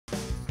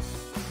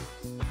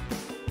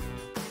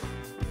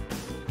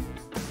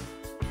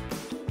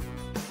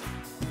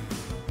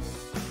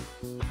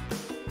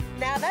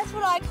Now that's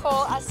what I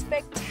call a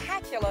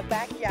spectacular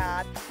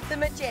backyard, the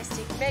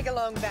majestic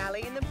Megalong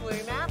Valley in the Blue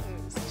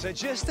Mountains. So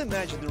just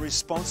imagine the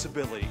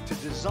responsibility to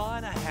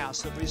design a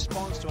house that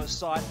responds to a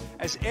site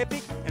as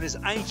epic and as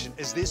ancient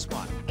as this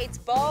one. It's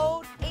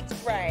bold, it's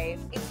brave,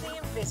 it's the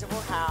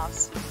invisible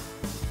house.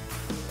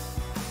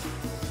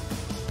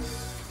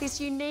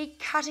 This unique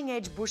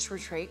cutting-edge bush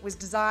retreat was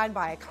designed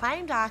by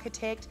acclaimed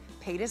architect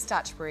Peter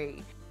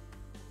Stutchbury,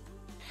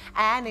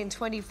 and in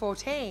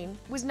 2014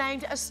 was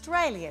named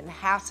Australian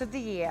House of the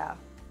Year.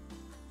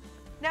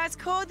 Now it's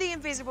called the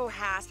Invisible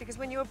House because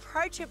when you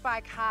approach it by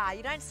car,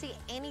 you don't see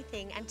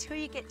anything until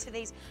you get to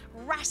these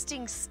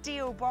rusting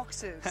steel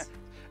boxes.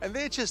 And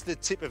they're just the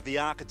tip of the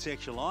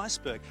architectural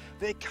iceberg.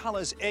 Their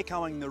colours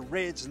echoing the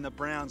reds and the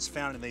browns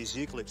found in these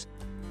eucalypts.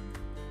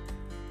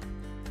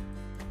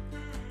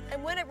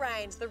 And when it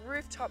rains, the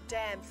rooftop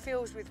dam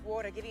fills with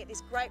water, giving it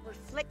this great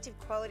reflective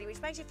quality, which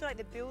makes you feel like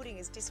the building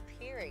is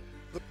disappearing.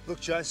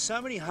 Look, Joe,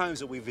 so many homes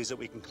that we visit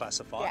we can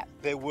classify. Yeah.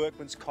 They're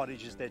workmen's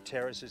cottages, they're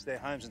terraces, they're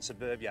homes in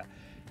suburbia.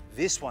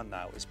 This one,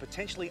 though, is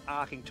potentially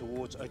arcing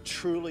towards a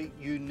truly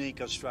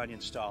unique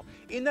Australian style,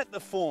 in that the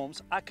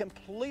forms are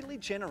completely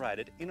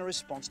generated in a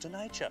response to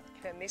nature.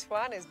 And this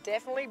one is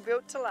definitely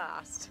built to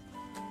last.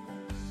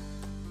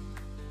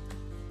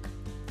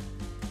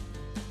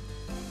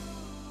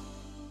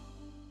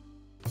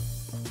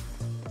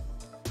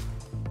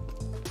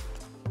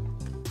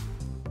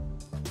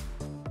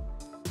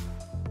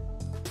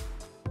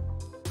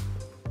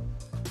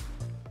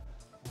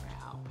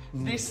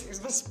 This is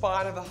the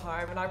spine of the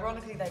home, and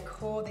ironically they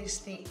call this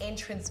the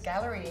entrance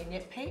gallery, and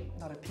yet, Pete,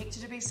 not a picture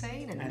to be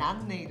seen and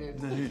none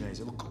needed. No, who needs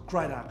it? Look,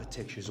 great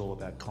architecture is all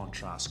about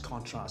contrast.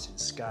 Contrast in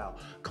scale,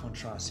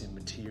 contrast in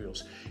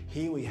materials.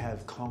 Here we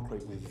have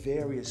concrete with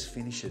various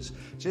finishes,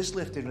 just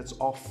left in its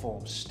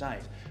off-form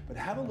state. But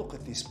have a look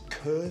at this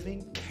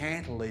curving,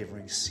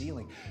 cantilevering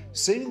ceiling,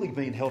 seemingly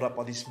being held up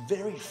by this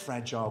very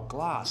fragile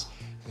glass.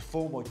 The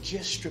form was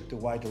just stripped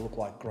away to look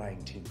like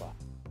greying timber.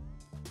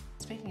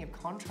 Speaking of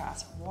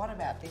contrast, what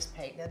about this,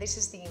 Pete? Now this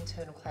is the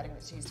internal cladding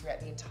that's used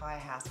throughout the entire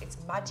house. It's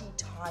muddy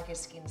tiger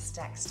skin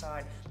stacked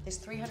stone. There's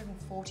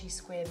 340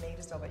 square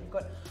metres of it. You've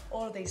got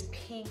all of these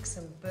pinks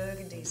and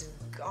burgundies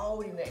and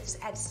gold in there. It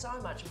just adds so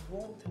much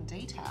warmth and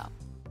detail.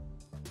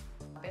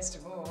 Best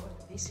of all,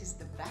 this is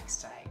the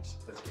backstage.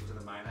 Let's get to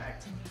the main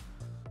act.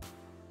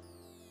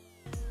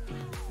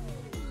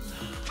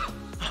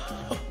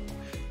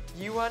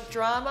 You want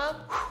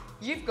drama?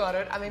 You've got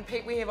it. I mean,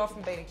 Pete, we have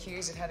often been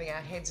accused of having our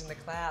heads in the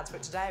clouds,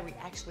 but today we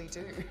actually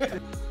do.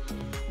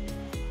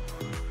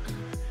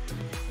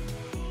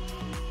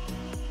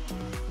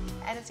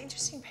 And it's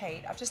interesting,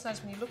 Pete, I've just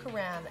noticed when you look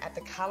around at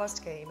the colour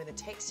scheme and the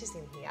textures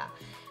in here,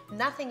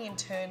 nothing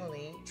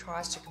internally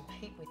tries to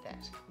compete with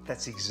that.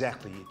 That's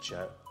exactly it,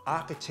 Joe.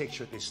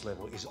 Architecture at this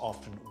level is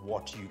often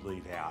what you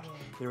leave out.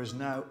 There is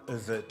no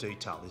overt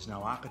detail. There's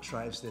no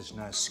architraves, there's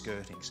no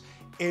skirtings.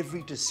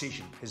 Every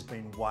decision has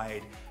been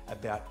weighed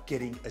about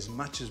getting as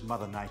much as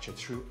Mother Nature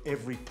through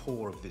every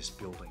pore of this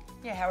building.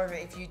 Yeah, however,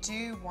 if you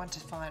do want to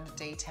find a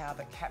detail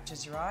that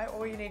captures your eye,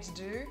 all you need to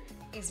do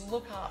is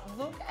look up.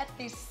 Look at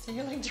this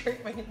ceiling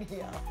treatment in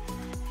here.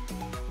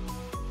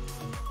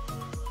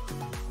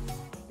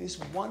 This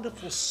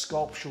wonderful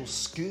sculptural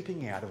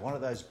scooping out of one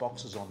of those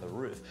boxes on the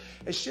roof.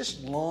 It's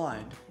just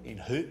lined in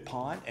hoot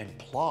pine and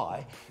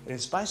ply, and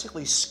it's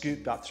basically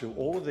scooped up through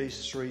all of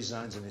these three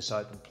zones in this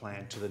open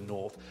plan to the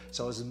north,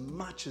 so as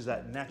much as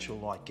that natural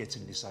light gets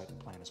in this open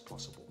plan as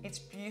possible. It's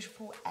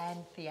beautiful and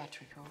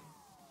theatrical.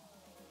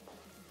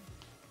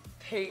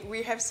 Pete,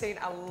 we have seen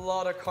a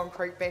lot of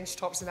concrete bench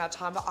tops in our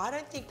time, but I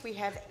don't think we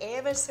have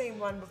ever seen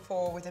one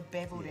before with a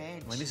beveled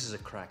edge. I mean, this is a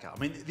cracker. I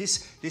mean,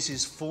 this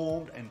is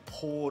formed and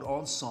poured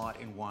on site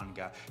in one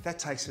go. That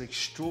takes an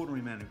extraordinary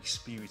amount of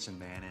experience and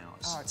man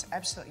hours. Oh, it's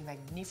absolutely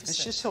magnificent.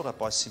 It's just held up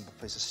by a simple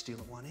piece of steel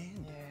at one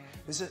end.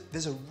 Yeah.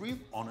 There's a real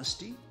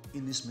honesty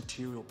in this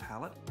material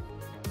palette.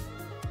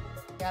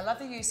 Yeah, I love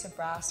the use of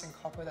brass and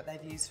copper that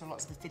they've used for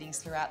lots of the fittings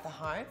throughout the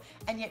home.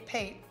 And yet,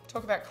 Pete,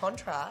 talk about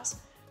contrast.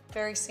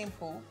 Very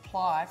simple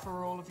ply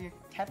for all of your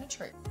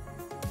cabinetry.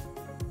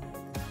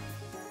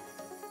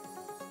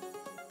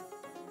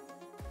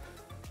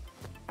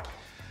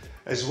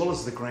 As well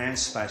as the grand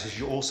spaces,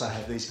 you also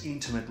have these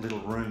intimate little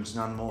rooms,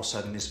 none more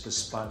so than this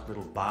bespoke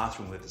little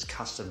bathroom with its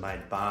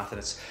custom-made bath and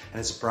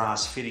its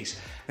brass fittings.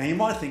 Now you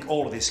might think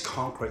all of this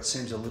concrete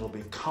seems a little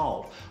bit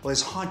cold. Well,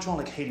 there's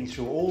hydraulic heating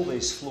through all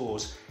these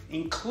floors,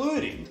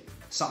 including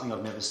something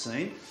I've never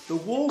seen. The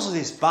walls of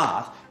this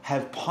bath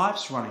have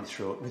pipes running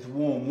through it with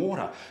warm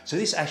water, so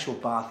this actual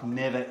bath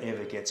never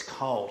ever gets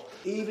cold.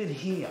 Even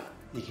here,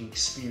 you can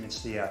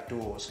experience the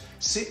outdoors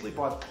simply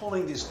by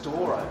pulling this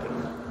door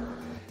open.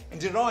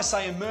 And did I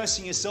say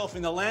immersing yourself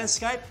in the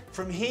landscape?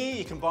 From here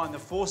you combine the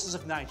forces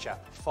of nature: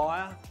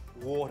 fire,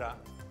 water,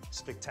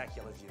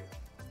 spectacular view.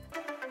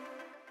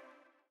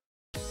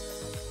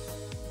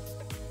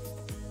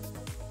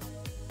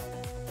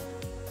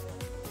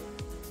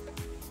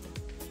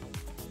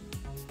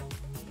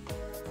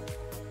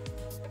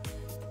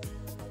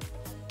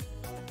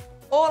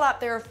 All up,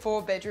 there are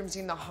 4 bedrooms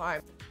in the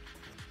home.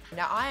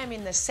 Now I am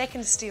in the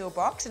second steel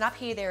box, and up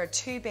here there are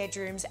 2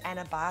 bedrooms and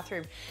a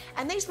bathroom.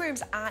 And these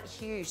rooms aren't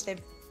huge.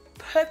 They've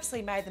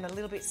purposely made them a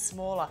little bit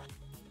smaller.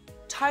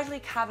 Totally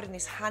covered in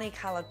this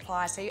honey-coloured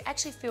ply, so you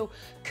actually feel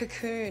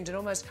cocooned and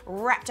almost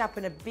wrapped up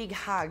in a big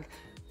hug.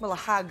 Well, a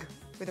hug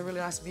with a really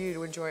nice view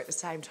to enjoy at the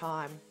same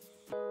time.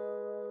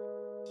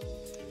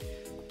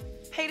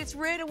 Pete, it's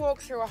rare to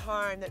walk through a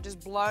home that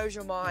just blows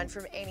your mind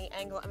from any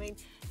angle. I mean,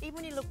 even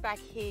when you look back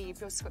here,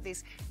 you've also got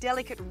this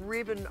delicate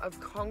ribbon of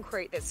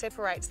concrete that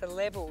separates the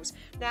levels.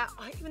 Now,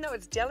 even though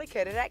it's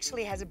delicate, it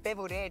actually has a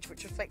beveled edge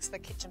which reflects the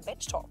kitchen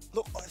bench top.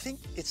 Look, I think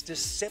it's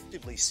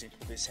deceptively simple,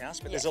 this house,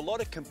 but there's a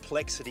lot of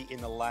complexity in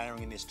the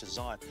layering in this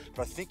design.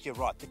 But I think you're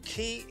right. The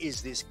key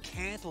is this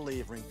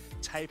cantilevering,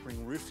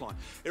 tapering roofline.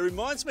 It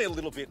reminds me a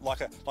little bit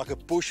like a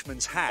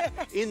bushman's hat,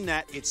 in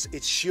that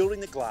it's shielding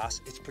the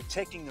glass, it's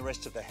protecting the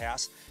rest of the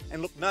house.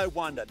 And look, no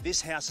wonder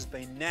this house has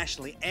been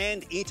nationally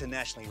and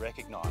internationally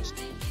recognised.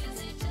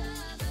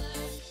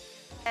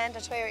 And I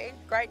tell you,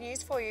 great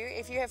news for you.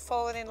 If you have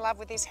fallen in love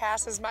with this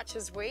house as much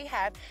as we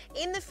have,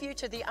 in the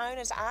future the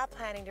owners are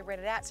planning to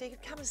rent it out, so you can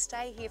come and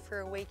stay here for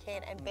a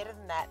weekend. And better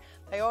than that,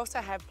 they also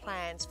have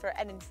plans for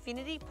an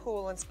infinity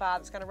pool and spa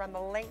that's going to run the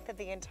length of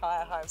the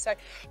entire home. So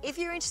if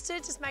you're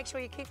interested, just make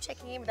sure you keep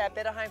checking in with our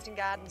Better Homes and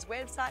Gardens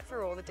website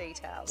for all the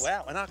details.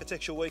 Wow, an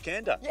architectural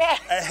weekender. Yeah.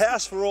 A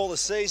house for all the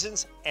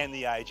seasons and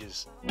the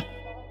ages.